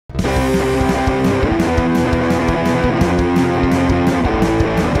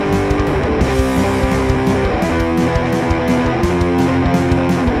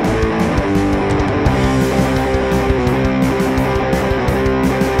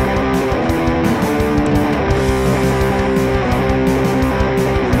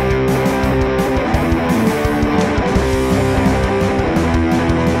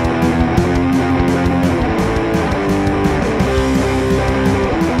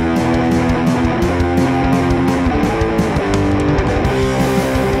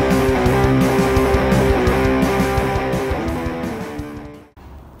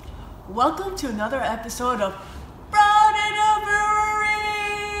episode of Brought in a Brewery.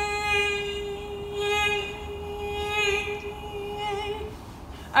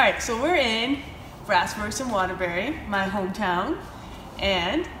 Alright, so we're in Brass Works in Waterbury, my hometown,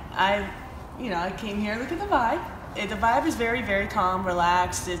 and I came here. Look at the vibe. The vibe is very, very calm,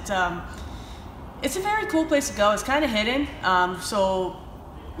 relaxed. It's a very cool place to go. It's kind of hidden, so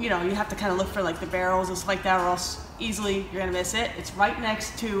you have to kind of look for like the barrels and stuff like that, or else easily you're gonna miss it. It's right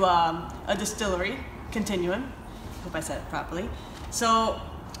next to a distillery, Continuum. Hope I said it properly. So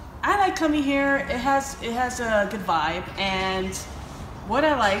I like coming here. It has a good vibe, and what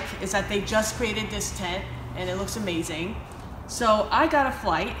I like is that they just created this tent and it looks amazing. So I got a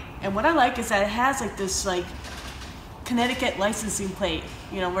flight, and what I like is that it has like this like Connecticut licensing plate,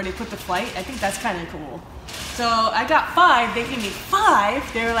 where they put the flight. I think that's kind of cool. So I got 5. They gave me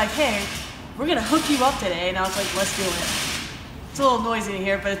 5. They were like, hey, we're gonna hook you up today, and I was like, let's do it. It's a little noisy in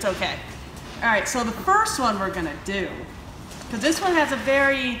here, but it's okay. All right, so the first one we're gonna do, because this one has a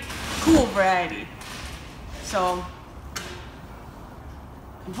very cool variety. So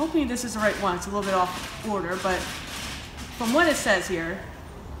I'm hoping this is the right one. It's a little bit off order, but from what it says here,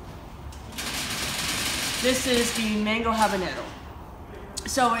 this is the Mango Habanero.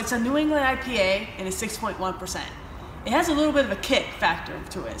 So it's a New England IPA, and it's 6.1%. It has a little bit of a kick factor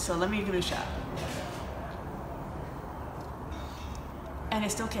to it, so let me give it a shot. And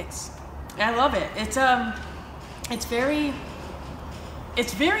it still kicks. I love it. It's very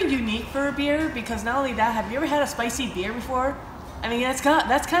unique for a beer, because not only that, have you ever had a spicy beer before? I mean, that's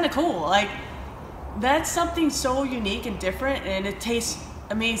kind of cool. Like, that's something so unique and different, and it tastes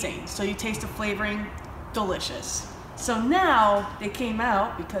amazing. So you taste the flavoring, delicious. So now they came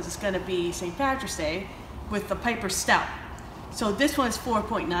out, because it's going to be St. Patrick's Day, with the Piper Stout. So this one's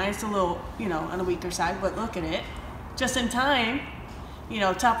 4.9. It's a little, on the weaker side, but look at it. Just in time,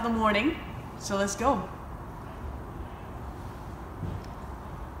 top of the morning. So let's go.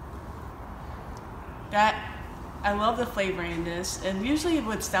 I love the flavoring in this, and usually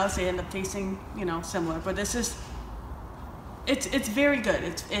with stouts they end up tasting, similar, but this is, it's very good.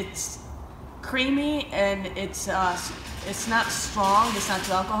 It's creamy, and it's not strong, it's not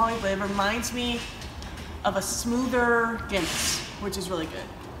too alcoholic, but it reminds me of a smoother Guinness, which is really good.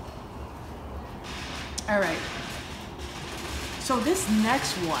 All right, so this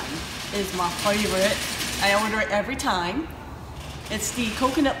next one is my favorite. I order it every time. It's the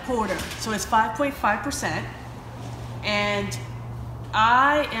Coconut Porter. So it's 5.5%, and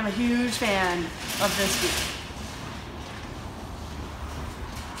I am a huge fan of this beer.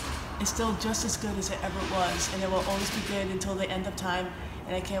 It's still just as good as it ever was, and it will always be good until the end of time,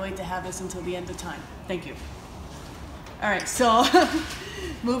 and I can't wait to have this until the end of time. Thank you. All right, so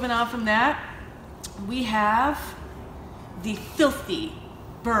moving on from that, we have the Filthy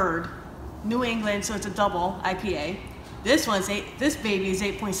Bird New England, so it's a double IPA. This baby is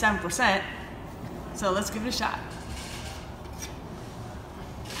 8.7%, so let's give it a shot.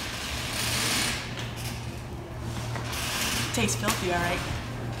 Tastes filthy, all right.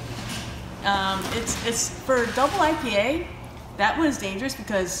 It's for double IPA. That one's dangerous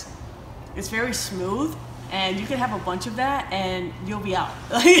because it's very smooth, and you can have a bunch of that and you'll be out.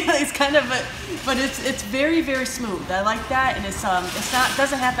 It's kind of but it's very, very smooth. I like that, and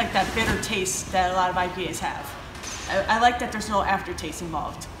doesn't have like that bitter taste that a lot of IPAs have. I like that there's no aftertaste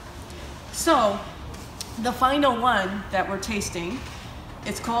involved. So the final one that we're tasting,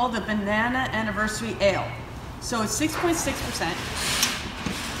 it's called the Banana Anniversary Ale. So it's 6.6%.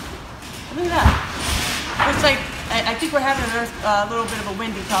 Look at that. It's like, I think we're having a little bit of a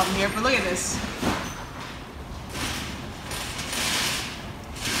windy problem here, but look at this.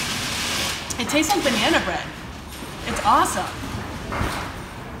 It tastes like banana bread. It's awesome.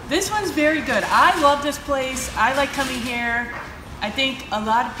 This one's very good. I love this place. I like coming here. I think a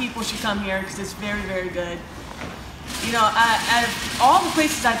lot of people should come here because it's very, very good. Out of all the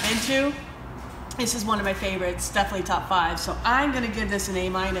places I've been to, this is one of my favorites, definitely top 5. So I'm gonna give this an A-,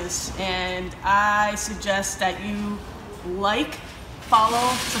 and I suggest that you like,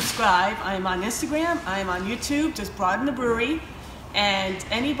 follow, subscribe. I'm on Instagram, I'm on YouTube, just Brought in the Brewery. And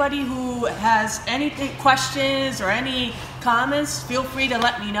anybody who has questions or any comments, feel free to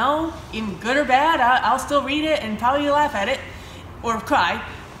let me know, even good or bad. I'll still read it and probably laugh at it or cry.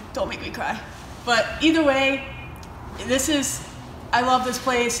 Don't make me cry. But either way, I love this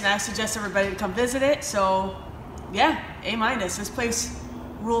place, and I suggest everybody to come visit it. So yeah, A-. This place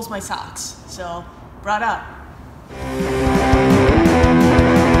rules my socks. So, brought up.